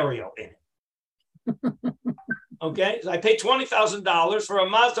stereo in it. Okay, so I paid $20,000 for a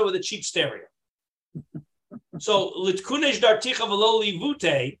Mazda with a cheap stereo. So litkunesh darticha v'lo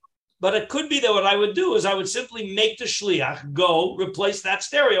livute. But it could be that what I would do is I would simply make the shliach go replace that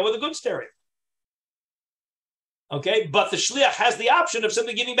stereo with a good stereo. Okay, but the shliach has the option of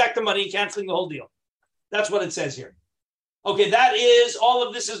simply giving back the money and canceling the whole deal. That's what it says here. Okay, that is, all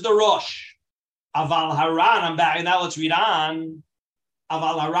of this is the Rosh. Aval Haran, I'm back. Now let's read on.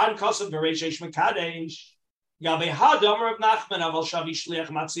 Aval Haran kosav v'reishesh mekadesh. Gabe hadamar of Nachman aval shavi shliach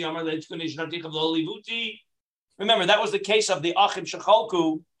matzi amar leitkunesh darticha v'lo livuti. Remember, that was the case of the Achim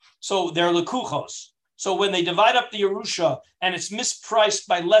Shechalku. So they're lekuchos. So when they divide up the Yerusha and it's mispriced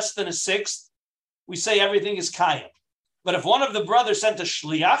by less than a sixth, we say everything is kayim. But if one of the brothers sent a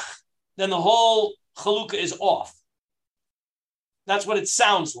shliach, then the whole chalukah is off. That's what it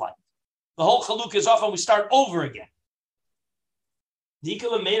sounds like. The whole chalukah is off and we start over again.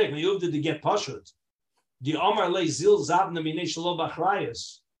 Dikala Medak, we did to get pashut. The Omar le zil zavna minei shelo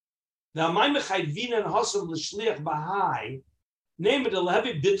b'achrayas. The Amay mechayvin and hasav l'shliach b'hai. Name it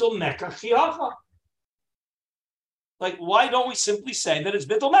Levi Bittul Mekach Chiacha. Like, why don't we simply say that it's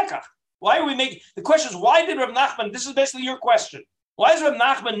Bittul Mekach? Why are we making the question is why did Rav Nachman? This is basically your question. Why is Rav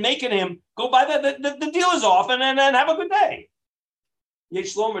Nachman making him go by the deal is off and have a good day?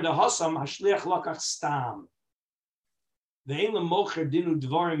 Yesh Lomer the Hasam Hashliach Lakach Stam. Ve'en lemocher dinu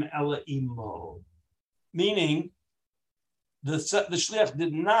dvarim ela imo. Meaning, the shliach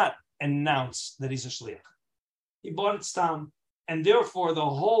did not announce that he's a shliach. He bought it stam. And therefore, the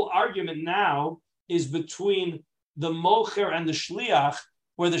whole argument now is between the mocher and the shliach,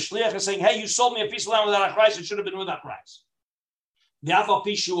 where the shliach is saying, hey, you sold me a piece of land without a price, it should have been with that price. Now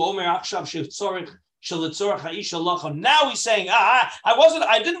he's saying,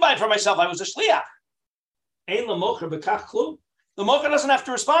 I didn't buy it for myself, I was a shliach. The mocher doesn't have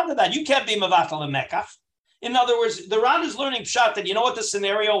to respond to that. You can't be mevatel and mekach. In other words, the Ran is learning pshat that you know what the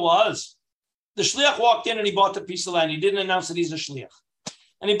scenario was? The shliach walked in and he bought the piece of land. He didn't announce that he's a shliach.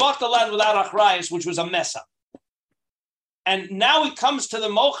 And he bought the land without achrayas, which was a mesa. And now he comes to the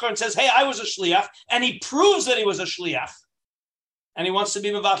mocher and says, hey, I was a shliach. And he proves that he was a shliach. And he wants to be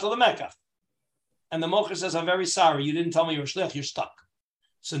mevatel the mekach. And the mocher says, I'm very sorry. You didn't tell me you were a shliach. You're stuck.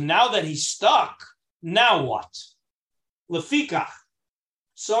 So now that he's stuck, now what? Lefikach.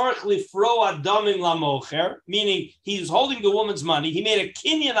 Sorach lifro adamim lamocher, meaning he's holding the woman's money. He made a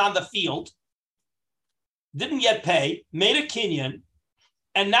kinyan on the field. Didn't yet pay, made a kinyan,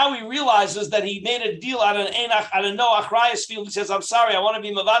 and now he realizes that he made a deal out of no achrayas field. He says, I'm sorry, I want to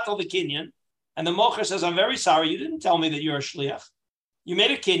be mevatel the kinyan. And the mocher says, I'm very sorry, you didn't tell me that you're a shliach. You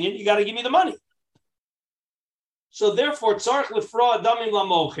made a kinyan, you got to give me the money. So therefore, tzarich lifra adamim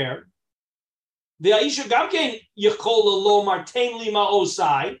lamocher. The Aisha Gamkein Yechol Lo Martain Lima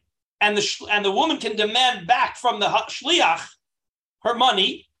Osai, and the woman can demand back from the Shliach her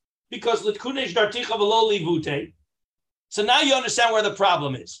money because Litkunesh Darticha Velo Livute. So now you understand where the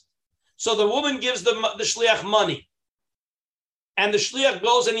problem is. So the woman gives the Shliach money, and the Shliach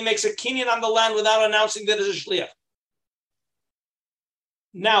goes and he makes a kinyan on the land without announcing that it's a Shliach.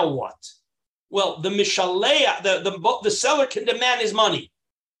 Now what? Well, the Mishalea, the seller can demand his money.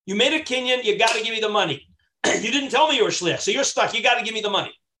 You made a kinyan, you got to give me the money. You didn't tell me you were shliach, so you're stuck. You got to give me the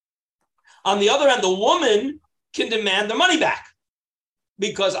money. On the other hand, the woman can demand the money back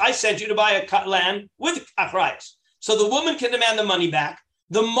because I sent you to buy a land with achrayas. So the woman can demand the money back.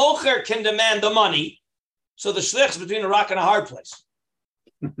 The mocher can demand the money. So the shliach is between a rock and a hard place.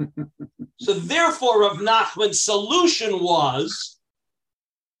 So therefore, Rav Nachman's solution was,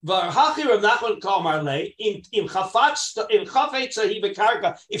 if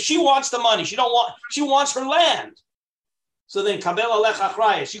she wants the money, she wants her land. So then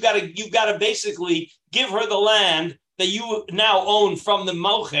you gotta basically give her the land that you now own from the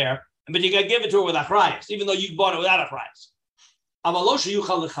mocher, but you gotta give it to her with achrayas, even though you bought it without achrayas.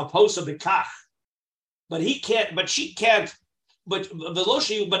 But he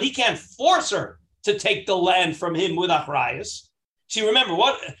can't force her to take the land from him with achrayas. See, remember,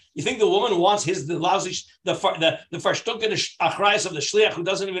 what you think the woman wants the lousy the farshtukin achrayas of the shliach who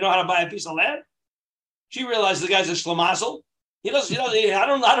doesn't even know how to buy a piece of land? She realizes the guy's a shlamazel. I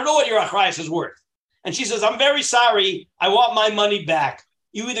don't know what your achrayas is worth. And she says, I'm very sorry, I want my money back.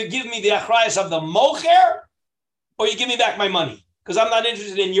 You either give me the achrayas of the mocher or you give me back my money, because I'm not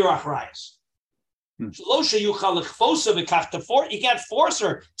interested in your achrayas. You can't force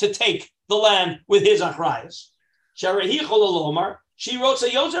her to take the land with his achrayas. She wrote a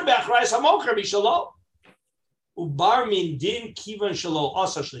yozer be'achrayas hamocher b'shalo. Ubar min din kivan shalo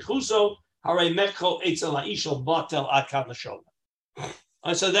asa shlichuso harei mekho etzel ha'ishol batel akad l'shola.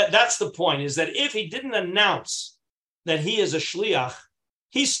 So that's the point, is that if he didn't announce that he is a shliach,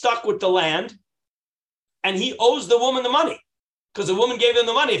 he's stuck with the land and he owes the woman the money because the woman gave him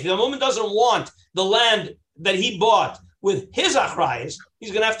the money. If the woman doesn't want the land that he bought with his achrayas,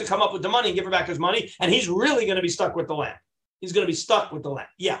 he's going to have to come up with the money and give her back his money, and he's really going to be stuck with the land. He's going to be stuck with the land.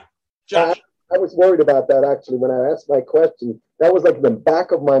 Yeah. Josh. I was worried about that, actually, when I asked my question. That was like in the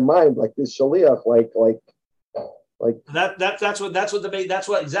back of my mind, like this shaliach, like that's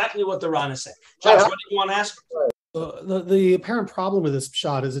exactly what the Ran is saying. Josh, what do you want to ask? The apparent problem with this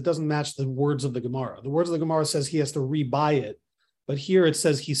shot is it doesn't match the words of the Gemara. The words of the Gemara says he has to rebuy it, but here it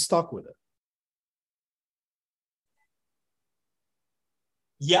says he's stuck with it.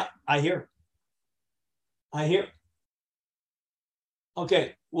 Yeah, I hear.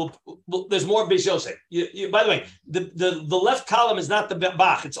 Okay, well there's more Beis Yosef. By the way, the left column is not the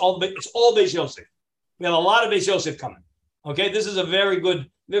Bach. It's all Beis Yosef. We have a lot of Beis Yosef coming. Okay, this is a very good,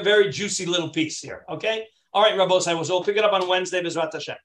 very juicy little piece here. Okay, all right, Rabbos, we'll pick it up on Wednesday, B'ezrat Hashem.